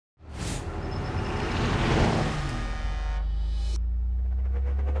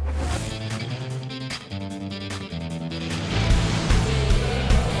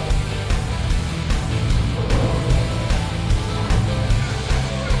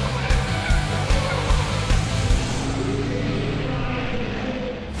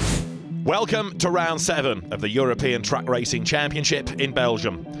Welcome to round 7 of the European Truck Racing Championship in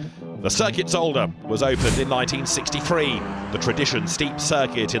Belgium. The circuit Zolder was opened in 1963, the tradition steep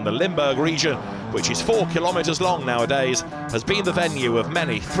circuit in the Limburg region, which is 4 kilometres long nowadays, has been the venue of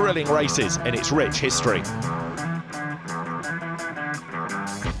many thrilling races in its rich history.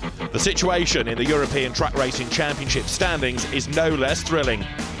 The situation in the European Truck Racing Championship standings is no less thrilling.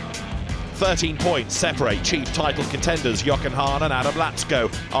 13 points separate chief title contenders Jochen Hahn and Hahn and Lacko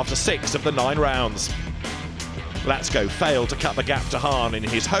after 6 of the 9 rounds. Lacko failed to cut the gap to Hahn in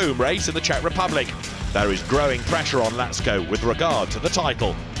his home race in the Czech Republic. There is growing pressure on Lacko with regard to the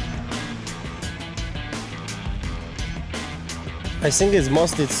title. I think it's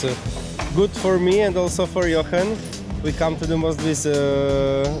good for me and also for Jochen. We come to the most with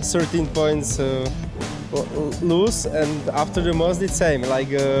 13 points loose, and after the most it's same. Like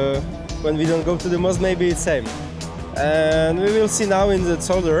when we don't go to the most, maybe it's same. And we will see now in the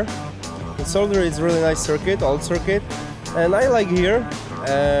Zolder. The Zolder is really nice circuit, old circuit, and I like here.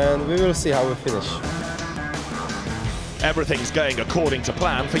 And we will see how we finish. Everything's going according to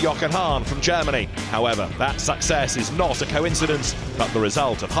plan for Jochen Hahn from Germany. However, that success is not a coincidence, but the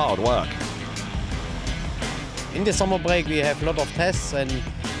result of hard work. In the summer break we have a lot of tests, and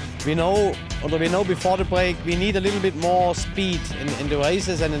we know before the break we need a little bit more speed in the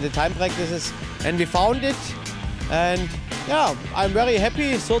races and in the time practices, and we found it. And yeah, I'm very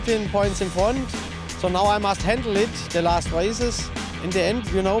happy, 13 points in front. So now I must handle it the last races. In the end,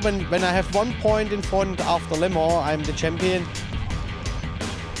 you know, when I have 1 point in front after Le Mans, I'm the champion.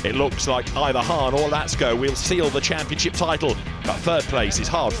 It looks like either Hahn or Lacko will seal the championship title, but third place is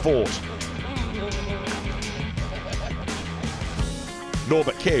hard fought.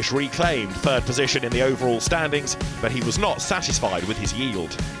 Norbert Kirsch reclaimed third position in the overall standings, but he was not satisfied with his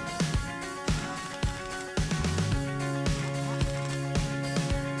yield.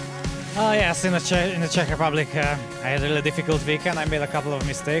 Yes, in the Czech Republic I had a really difficult weekend. I made a couple of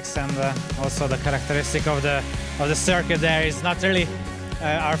mistakes, and also the characteristic of the circuit there is not really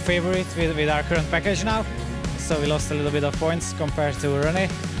our favorite with our current package now. So we lost a little bit of points compared to René,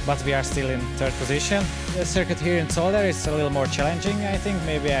 but we are still in third position. The circuit here in Zolder is a little more challenging, I think.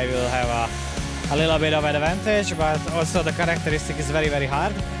 Maybe I will have a little bit of advantage, but also the characteristic is very, very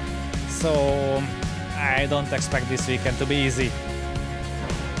hard. So I don't expect this weekend to be easy.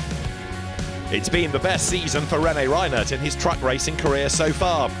 It's been the best season for René Reinert in his truck racing career so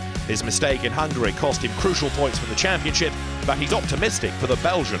far. His mistake in Hungary cost him crucial points for the championship, but he's optimistic for the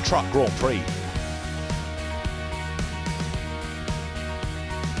Belgian Truck Grand Prix.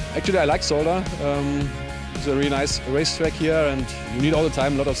 Actually, I like Zolder. It's a really nice racetrack here, and you need all the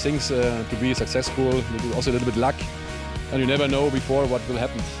time a lot of things to be successful. You need also a little bit luck, and you never know before what will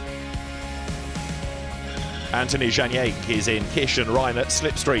happen. Anthony Janiak is in Kish and Reinert's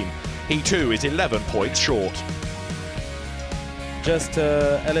slipstream. He too is 11 points short. Just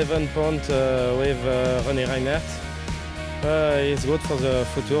 11 points with René Reinert. It's good for the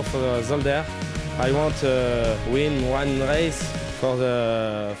future, for the Zolder. I want to win one race for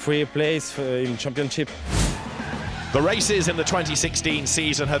the free place in championship. The races in the 2016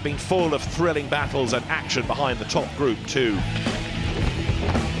 season have been full of thrilling battles and action behind the top group too.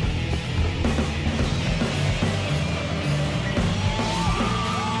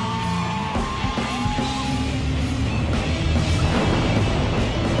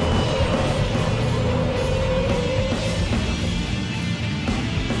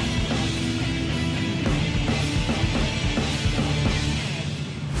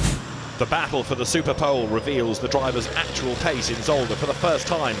 The battle for the Super Pole reveals the driver's actual pace in Zolder for the first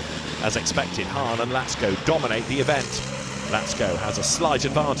time. As expected, Hahn and Lacko dominate the event. Lacko has a slight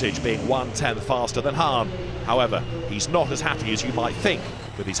advantage, being 1/10 faster than Hahn. However, he's not as happy as you might think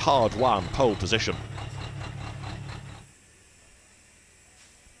with his hard-won pole position.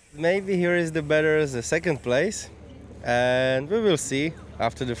 Maybe here is the second place, and we will see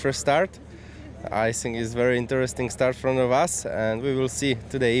after the first start. I think it's a very interesting start front of us, and we will see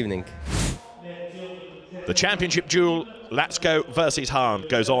today evening. The championship duel, Lacko versus Hahn,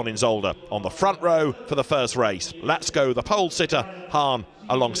 goes on in Zolder. On the front row for the first race, Lacko the pole sitter, Hahn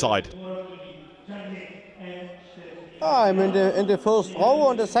alongside. I'm in the first row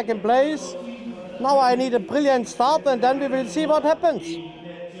on the second place. Now I need a brilliant start, and then we will see what happens.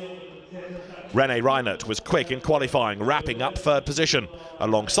 René Reinert was quick in qualifying, wrapping up third position.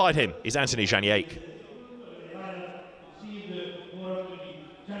 Alongside him is Anthony Janiak.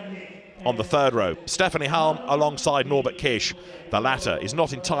 On the third row, Stephanie Halm alongside Norbert Kirsch. The latter is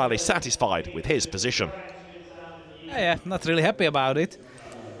not entirely satisfied with his position. Yeah, not really happy about it.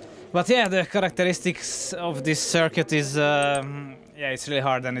 But yeah, the characteristics of this circuit is, yeah, it's really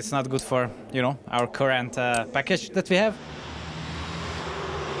hard and it's not good for, you know, our current package that we have.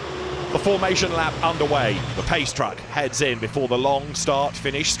 The formation lap underway. The pace truck heads in before the long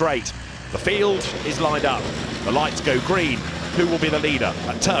start-finish straight. The field is lined up. The lights go green. Who will be the leader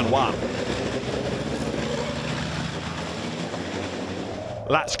at turn 1?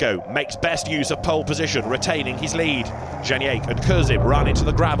 Lacko makes best use of pole position, retaining his lead. Janiek and Kurzim run into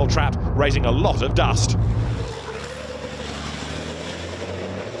the gravel trap, raising a lot of dust.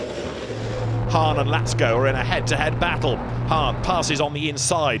 Hahn and Lacko are in a head-to-head battle. Hahn passes on the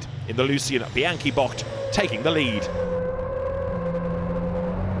inside in the Lucien Bianchi bocht, taking the lead.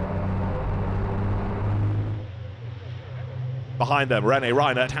 Behind them, René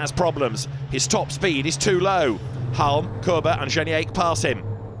Reinert has problems. His top speed is too low. Halm, Kurber and Janiek pass him.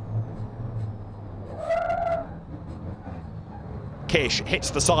 Kish hits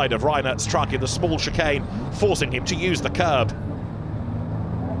the side of Reinert's truck in the small chicane, forcing him to use the curb.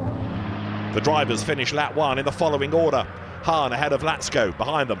 The drivers finish lap 1 in the following order. Hahn ahead of Lacko,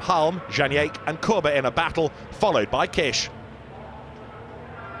 behind them Halm, Janiek and Kurber in a battle, followed by Kish.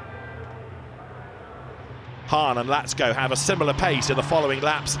 Hahn and Lacko have a similar pace in the following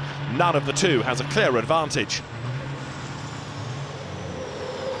laps. None of the two has a clear advantage.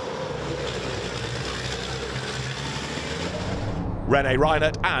 René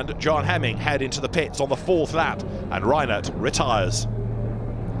Reinert and John Hemming head into the pits on the 4th lap, and Reinert retires.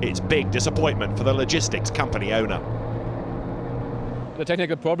 It's big disappointment for the logistics company owner. The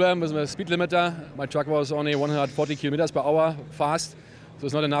technical problem with the speed limiter. My truck was only 140 kilometers per hour fast, so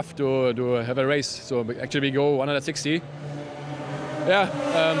it's not enough to have a race. So actually we go 160.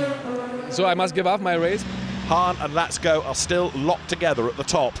 Yeah, so I must give up my race. Hahn and Lacko are still locked together at the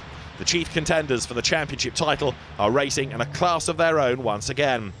top. The chief contenders for the championship title are racing in a class of their own once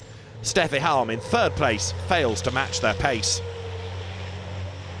again. Steffi Halm in 3rd place fails to match their pace.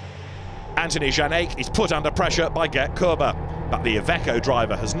 Anthony Janiek is put under pressure by Gert Kurber, but the Iveco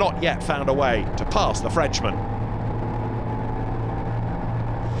driver has not yet found a way to pass the Frenchman.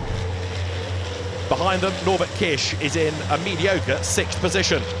 Behind them, Norbert Kish is in a mediocre 6th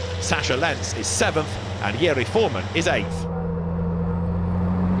position. Sascha Lenz is 7th and Jiri Foreman is 8th.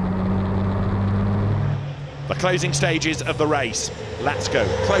 The closing stages of the race. Lacko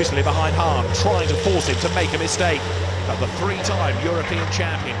closely behind Hahn, trying to force him to make a mistake. But the 3-time European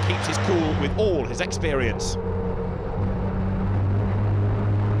champion keeps his cool with all his experience.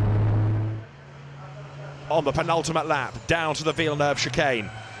 On the penultimate lap, down to the Villeneuve chicane.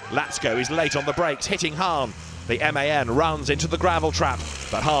 Lacko is late on the brakes, hitting Hahn. The MAN runs into the gravel trap,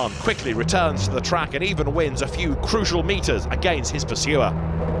 but Hahn quickly returns to the track and even wins a few crucial meters against his pursuer.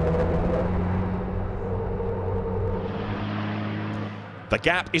 The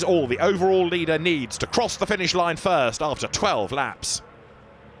gap is all the overall leader needs to cross the finish line first after 12 laps.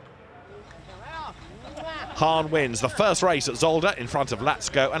 Hahn wins the first race at Zolder in front of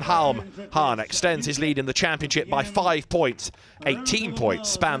Lacko and Halm. Hahn extends his lead in the championship by 5 points. 18 points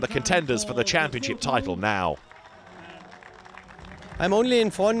span the contenders for the championship title now. I'm only in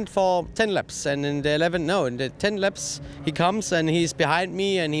front for 10 laps, and in the 10 laps he comes and he's behind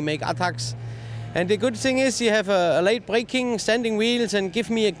me and he makes attacks. And the good thing is you have a late braking, standing wheels, and give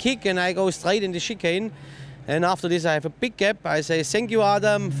me a kick and I go straight in the chicane. And after this I have a big gap. I say thank you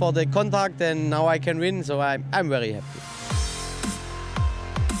Adam for the contact and now I can win, so I'm very happy.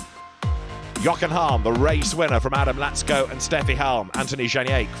 Jochen Halm, the race winner from Adam Lacko and Steffi Halm. Anthony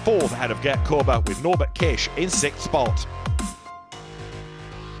Janiek, 4th ahead of Gert Kurber with Norbert Kish in 6th spot.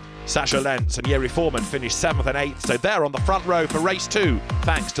 Sascha Lenz and Jiri Foreman finished 7th and 8th, so they're on the front row for race 2,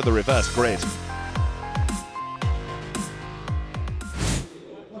 thanks to the reverse grid.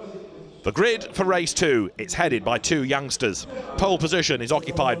 The grid for race 2, it's headed by 2 youngsters. Pole position is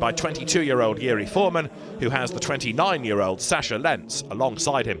occupied by 22-year-old Jiri Foreman, who has the 29-year-old Sascha Lenz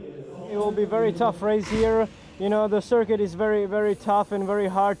alongside him. It will be a very tough race here. You know, the circuit is very, very tough and very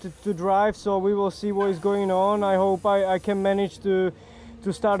hard to drive, so we will see what is going on. I hope I can manage to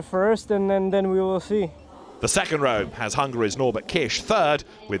start first, and then we will see. The second row has Hungary's Norbert Kish 3rd,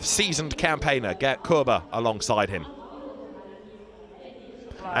 with seasoned campaigner Gert Kurber alongside him.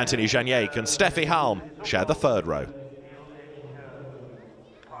 Anthony Janiek and Steffi Halm share the 3rd row.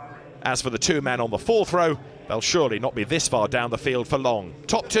 As for the 2 men on the 4th row, they'll surely not be this far down the field for long.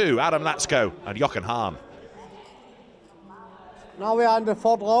 Top 2, Adam Lacko and Jochen Hahn. Now we are in the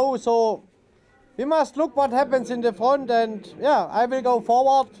 4th row, so we must look what happens in the front, and yeah, I will go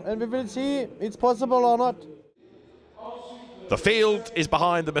forward and we will see it's possible or not. The field is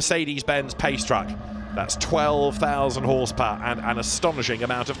behind the Mercedes-Benz pace truck. That's 12,000 horsepower and an astonishing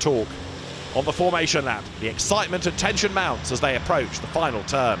amount of torque. On the formation lap, the excitement and tension mounts as they approach the final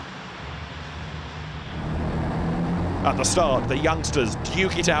turn. At the start, the youngsters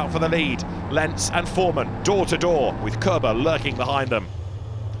duke it out for the lead. Lentz and Foreman door to door, with Kerber lurking behind them.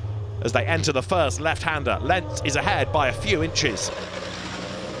 As they enter the first left-hander, Lentz is ahead by a few inches.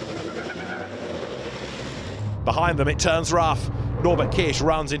 Behind them it turns rough. Norbert Kish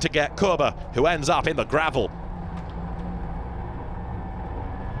runs in to get Kerber, who ends up in the gravel.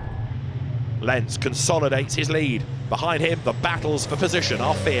 Lentz consolidates his lead. Behind him, the battles for position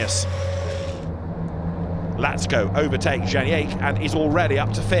are fierce. Lacko overtakes Janiak and is already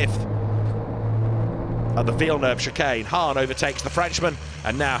up to 5th. At the Villeneuve chicane, Hahn overtakes the Frenchman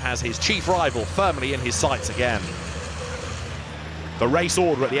and now has his chief rival firmly in his sights again. The race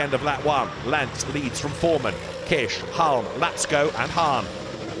order at the end of lap 1. Lentz leads from Foreman, Kish, Hahn, Lacko and Hahn.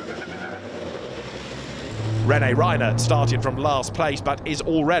 René Reinert started from last place but is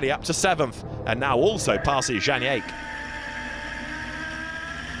already up to 7th and now also passes Janiak.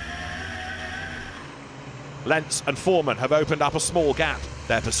 Lentz and Foreman have opened up a small gap.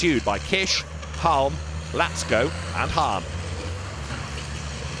 They're pursued by Kish, Hahn, Lacko and Hahn.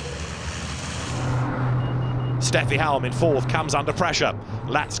 Steffi Halm in 4th comes under pressure.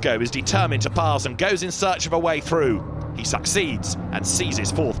 Lacko is determined to pass and goes in search of a way through. He succeeds and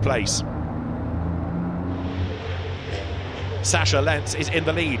seizes 4th place. Sascha Lentz is in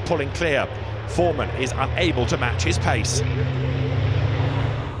the lead, pulling clear. Foreman is unable to match his pace.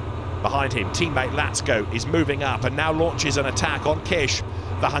 Behind him, teammate Lacko is moving up and now launches an attack on Kish.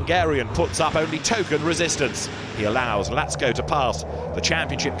 The Hungarian puts up only token resistance. He allows Lacko to pass. The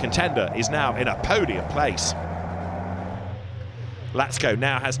championship contender is now in a podium place. Lacko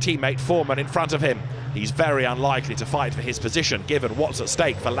now has teammate Foreman in front of him. He's very unlikely to fight for his position given what's at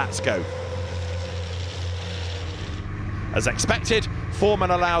stake for Lacko. As expected,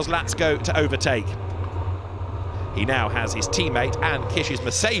 Foreman allows Lacko to overtake. He now has his teammate and Kish's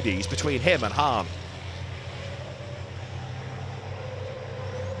Mercedes between him and Hahn.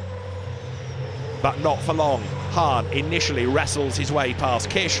 But not for long. Hahn initially wrestles his way past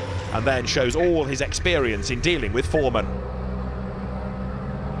Kish and then shows all his experience in dealing with Foreman.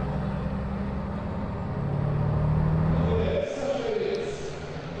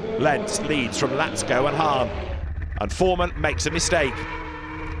 Lentz leads from Lacko and Hahn, and Foreman makes a mistake.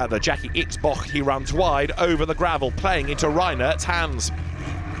 At the Jackie Ixboch, he runs wide over the gravel, playing into Reinert's hands.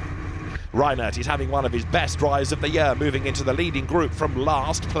 Reinert is having one of his best drives of the year, moving into the leading group from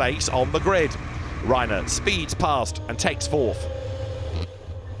last place on the grid. Reinert speeds past and takes 4th.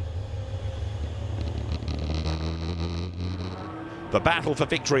 The battle for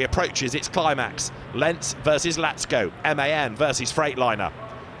victory approaches its climax. Lentz versus Lacko, MAN versus Freightliner,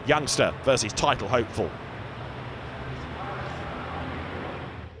 youngster versus title hopeful.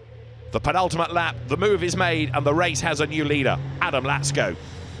 The penultimate lap, the move is made and the race has a new leader, Adam Lacko.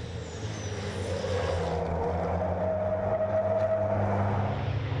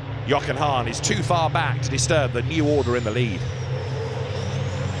 Jochen Hahn is too far back to disturb the new order in the lead.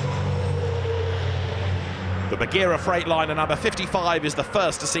 The Bagheera Freightliner number 55 is the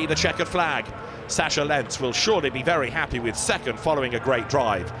first to see the checkered flag. Sascha Lentz will surely be very happy with 2nd following a great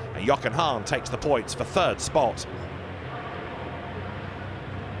drive, and Jochen Hahn takes the points for 3rd spot.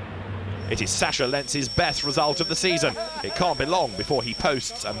 It is Sascha Lentz's best result of the season. It can't be long before he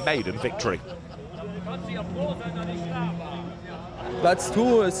posts a maiden victory. Platz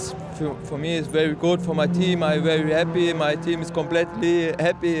 2 is for me is very good for my team. I'm very happy. My team is completely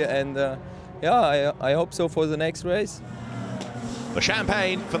happy, and yeah, I hope so for the next race. The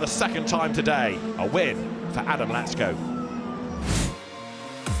champagne for the 2nd time today. A win for Adam Lacko.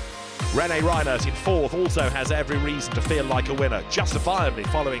 René Reinert in 4th also has every reason to feel like a winner, justifiably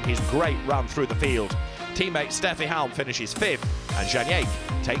following his great run through the field. Teammate Steffi Halm finishes 5th and Janiak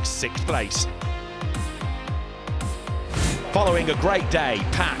takes 6th place. Following a great day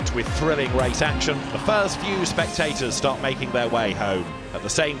packed with thrilling race action, the first few spectators start making their way home. At the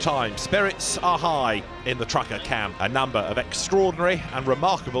same time, spirits are high in the trucker camp. A number of extraordinary and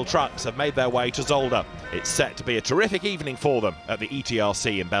remarkable trucks have made their way to Zolder. It's set to be a terrific evening for them at the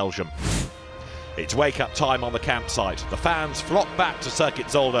ETRC in Belgium. It's wake-up time on the campsite. The fans flock back to Circuit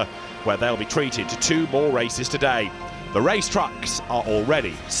Zolder, where they'll be treated to 2 more races today. The race trucks are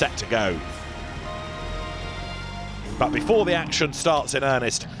already set to go. But before the action starts in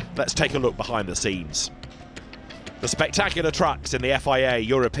earnest, let's take a look behind the scenes. The spectacular trucks in the FIA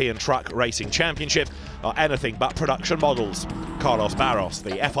European Truck Racing Championship are anything but production models. Carlos Barros,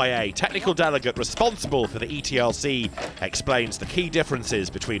 the FIA technical delegate responsible for the ETRC, explains the key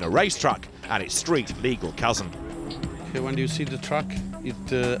differences between a race truck and its street legal cousin. When you see the truck,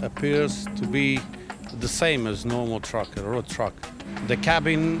 it appears to be the same as normal truck, a road truck. The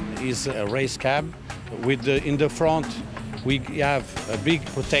cabin is a race cab. In the front, we have a big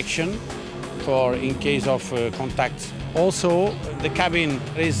protection for in case of contact. Also, the cabin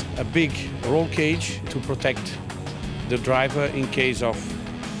is a big roll cage to protect the driver in case of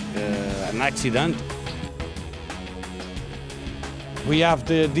an accident. We have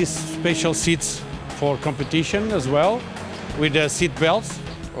these special seats for competition as well, with the seat belts.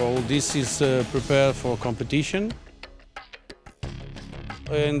 All this is prepared for competition.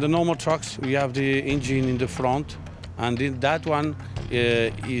 In the normal trucks, we have the engine in the front, and that one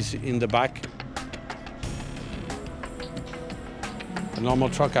is in the back. The normal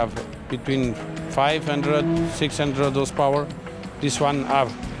truck have between 500, 600 horsepower. This one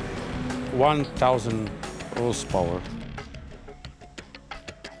have 1,000 horsepower.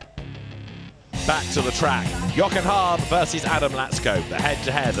 Back to the track. Jochen Hahn versus Adam Lacko, the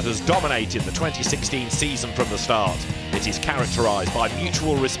head-to-head that has dominated the 2016 season from the start. It is characterised by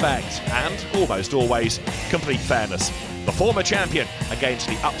mutual respect and, almost always, complete fairness. The former champion against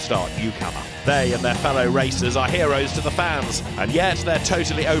the upstart newcomer. They and their fellow racers are heroes to the fans, and yet they're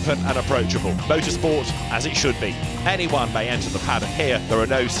totally open and approachable. Motorsport as it should be. Anyone may enter the paddock here. There are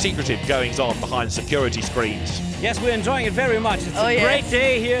no secretive goings-on behind security screens. Yes, we're enjoying it very much. It's a great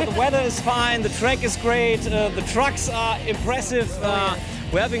day here. The weather is fine, the track is great, the trucks are impressive.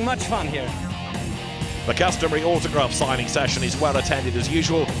 We're having much fun here. The customary autograph signing session is well attended as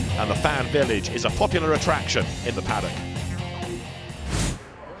usual, and the fan village is a popular attraction in the paddock.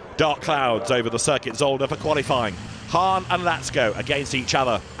 Dark clouds over the circuit Zolder for qualifying. Hahn and Lacko against each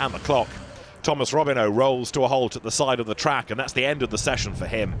other and the clock. Thomas Robinau rolls to a halt at the side of the track, and that's the end of the session for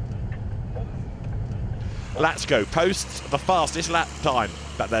him. Lacko posts the fastest lap time,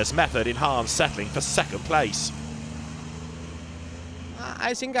 but there's method in Hahn settling for second place.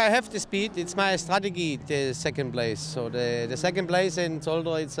 I think I have the speed. It's my strategy, the second place. So the second place in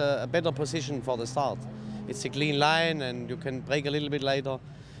Zolder, it's a better position for the start. It's a clean line and you can brake a little bit later.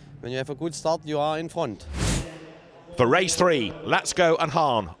 When you have a good start, you are in front. For race 3, Lacko and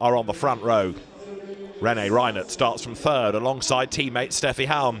Hahn are on the front row. René Reinert starts from third alongside teammate Steffi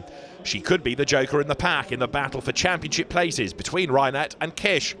Halm. She could be the joker in the pack in the battle for championship places between Reinert and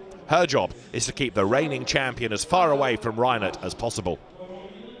Kish. Her job is to keep the reigning champion as far away from Reinert as possible.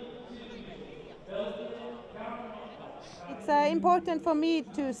 It's important for me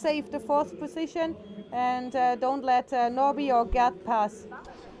to save the fourth position and don't let Norby or Gerd pass.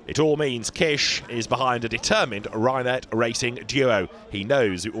 It all means Kish is behind a determined Reinert racing duo. He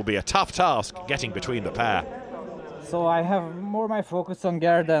knows it will be a tough task getting between the pair. So I have more my focus on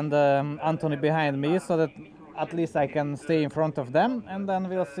Gerd and Anthony behind me, so that at least I can stay in front of them, and then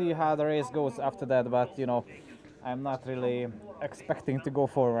we'll see how the race goes after that. But you know, I'm not really expecting to go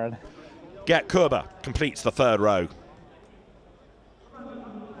forward. Gert Kurber completes the third row.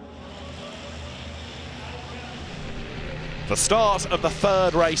 The start of the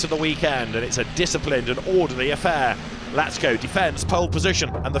third race of the weekend, and it's a disciplined and orderly affair. Lacko defends pole position,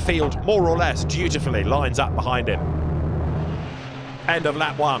 and the field more or less dutifully lines up behind him. End of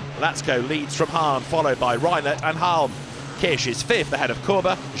lap 1. Lacko leads from Hahn, followed by Reinert and Halm. Kish is fifth ahead of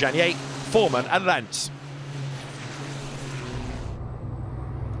Kurber, Janier, Foreman and Lentz.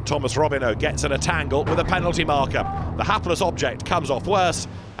 Thomas Robinau gets in a tangle with a penalty marker. The hapless object comes off worse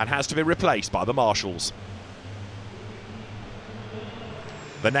and has to be replaced by the marshals.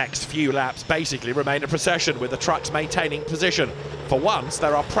 The next few laps basically remain a procession with the trucks maintaining position. For once,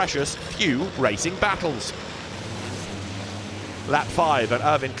 there are precious few racing battles. Lap 5 and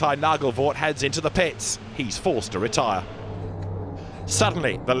Erwin Klein-Nagelvoort heads into the pits. He's forced to retire.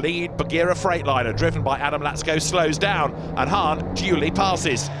 Suddenly, the lead Bagheera Freightliner driven by Adam Lacko slows down and Hahn duly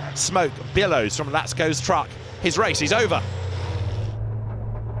passes. Smoke billows from Lacko's truck. His race is over.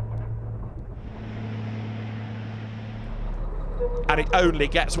 And it only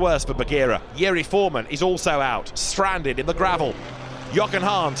gets worse for Bagheera. Jiri Foreman is also out, stranded in the gravel. Jochen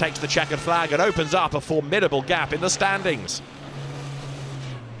Hahn takes the checkered flag and opens up a formidable gap in the standings.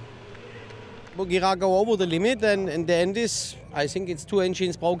 Bagheera go over the limit, and in the end is, I think it's 2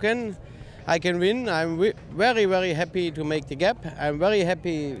 engines broken. I can win. I'm very, very happy to make the gap. I'm very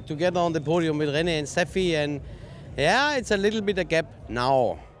happy to get on the podium with René and Steffi, and yeah, it's a little bit a gap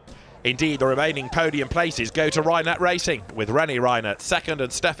now. Indeed, the remaining podium places go to Reinert Racing, with René Reinert second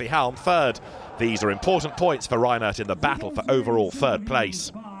and Steffi Halm third. These are important points for Reinert in the battle for overall third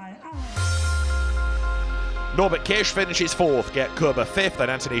place. Norbert Kish finishes fourth, Gert Kurber fifth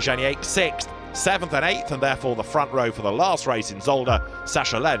and Anthony Janier sixth. 7th and 8th, and therefore the front row for the last race in Zolder,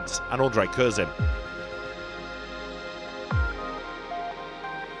 Sascha Lentz and André Kurzim.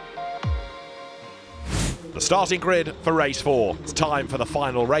 The starting grid for race 4. It's time for the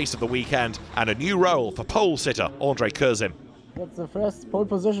final race of the weekend and a new role for pole sitter André Kurzim. That's the first pole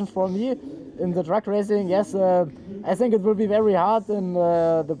position for me in the truck racing. Yes, I think it will be very hard, and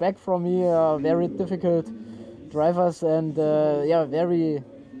the back from me are very difficult drivers and yeah,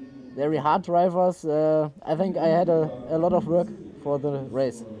 very hard drivers. I think I had a lot of work for the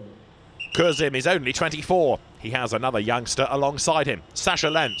race. Kurzim is only 24. He has another youngster alongside him,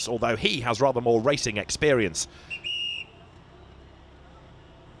 Sascha Lentz, although he has rather more racing experience.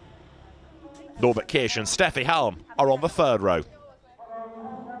 Norbert Kirsch and Steffi Halm are on the 3rd row.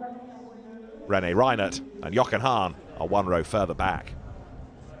 René Reinert and Jochen Hahn are 1 row further back.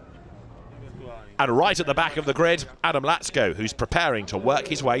 And right at the back of the grid, Hahn and Lacko, who's preparing to work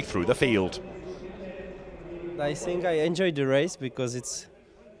his way through the field. I think I enjoyed the race because it's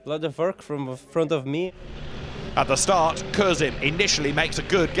a lot of work from front of me. At the start, Kurzim initially makes a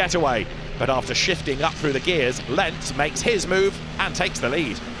good getaway, but after shifting up through the gears, Lentz makes his move and takes the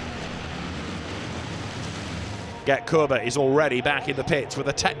lead. Gert Kurber is already back in the pits with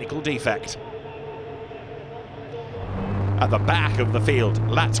a technical defect. At the back of the field,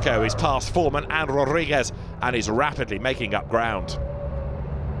 Lacko is past Foreman and Rodriguez and is rapidly making up ground.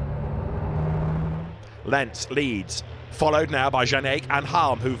 Lentz leads, followed now by Janek and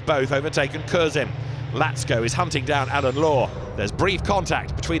Halm, who've both overtaken Kurzim. Lacko is hunting down Alan Law. There's brief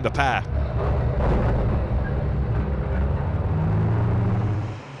contact between the pair.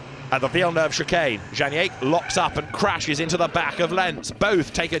 At the Villeneuve chicane, Janek locks up and crashes into the back of Lentz.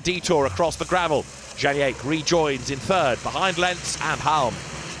 Both take a detour across the gravel. Janek rejoins in 3rd behind Lentz and Halm.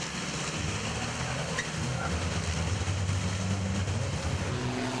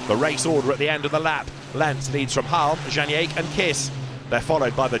 The race order at the end of the lap. Lentz leads from Halm, Janek and Kiss. They're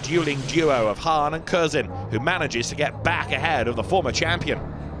followed by the dueling duo of Hahn and Kurzim, who manages to get back ahead of the former champion.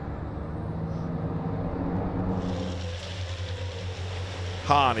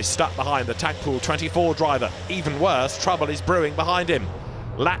 Hahn is stuck behind the Tank Pool 24 driver. Even worse, trouble is brewing behind him.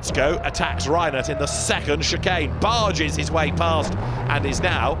 Lacko attacks Reinert in the 2nd chicane, barges his way past, and is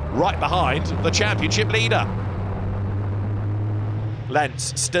now right behind the championship leader.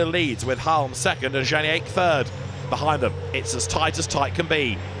 Lentz still leads with Halm 2nd and Janek 3rd. Behind them, it's as tight can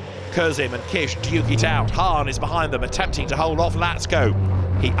be. Kurzim and Kish duke it out. Hahn is behind them, attempting to hold off Lacko.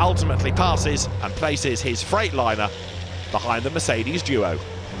 He ultimately passes and places his Freightliner behind the Mercedes duo.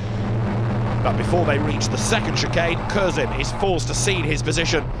 But before they reach the 2nd chicane, Kurzim is forced to cede his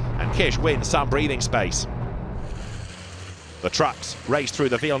position and Kish wins some breathing space. The trucks race through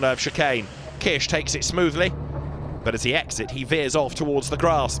the Villeneuve chicane. Kish takes it smoothly, but as he exits, he veers off towards the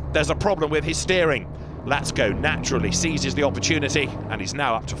grass. There's a problem with his steering. Lacko naturally seizes the opportunity and is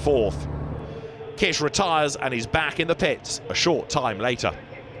now up to 4th. Kish retires and is back in the pits a short time later.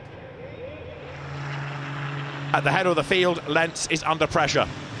 At the head of the field, Lentz is under pressure.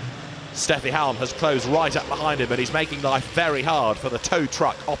 Steffi Halm has closed right up behind him, but he's making life very hard for the tow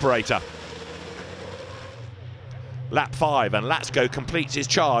truck operator. Lap 5 and Lacko completes his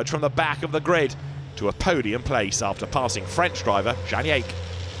charge from the back of the grid to a podium place after passing French driver Janek.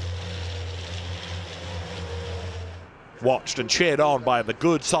 Watched and cheered on by the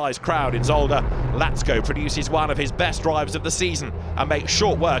good-sized crowd in Zolder, Lacko produces one of his best drives of the season and makes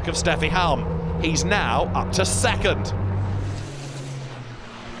short work of Steffi Halm. He's now up to 2nd.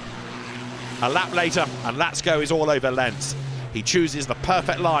 A lap later, and Lacko is all over Lentz. He chooses the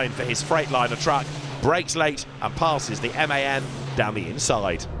perfect line for his Freightliner truck, brakes late and passes the MAN down the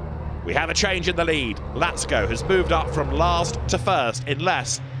inside. We have a change in the lead. Lacko has moved up from last to 1st in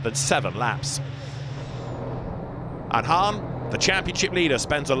less than 7 laps. And Hahn, the championship leader,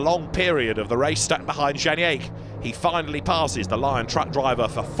 spends a long period of the race stuck behind Janek. He finally passes the Lion truck driver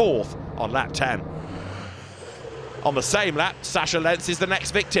for 4th on lap 10. On the same lap, Sascha Lentz is the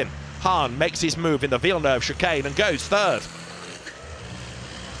next victim. Hahn makes his move in the Villeneuve chicane and goes 3rd.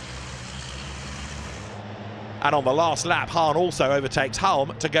 And on the last lap, Hahn also overtakes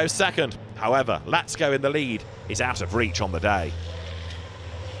Halm to go 2nd. However, Lacko in the lead is out of reach on the day.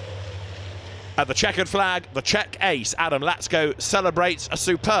 At the checkered flag, the Czech ace Adam Lacko celebrates a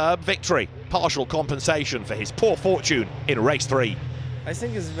superb victory, partial compensation for his poor fortune in race 3. I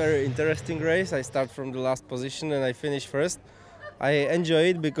think it's a very interesting race. I start from the last position and I finish 1st. I enjoy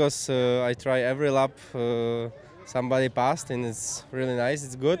it because I try every lap somebody passed, and it's really nice,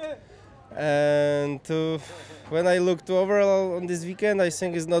 it's good. And when I look to overall on this weekend, I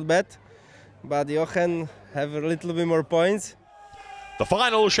think it's not bad, but Jochen have a little bit more points. The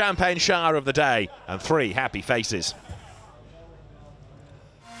final champagne shower of the day, and 3 happy faces.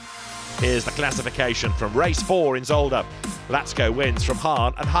 Here's the classification from race 4 in Zolder. Lacko wins from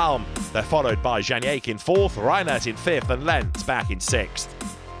Hahn and Lacko. They're followed by Janiek in 4th, Reinert in 5th and Lentz back in 6th.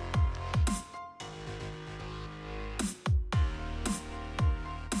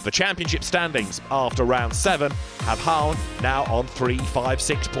 The championship standings after round 7 have Hahn now on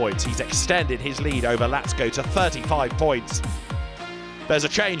 356 points. He's extended his lead over Lacko to 35 points. There's a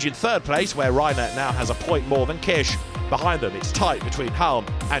change in 3rd place where Reinert now has a point more than Kish. Behind them it's tight between Hahn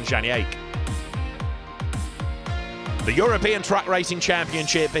and Janiek. The European Truck Racing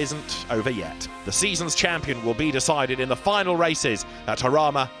Championship isn't over yet. The season's champion will be decided in the final races at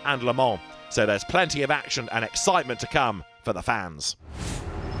Hahn and Le Mans. So there's plenty of action and excitement to come for the fans.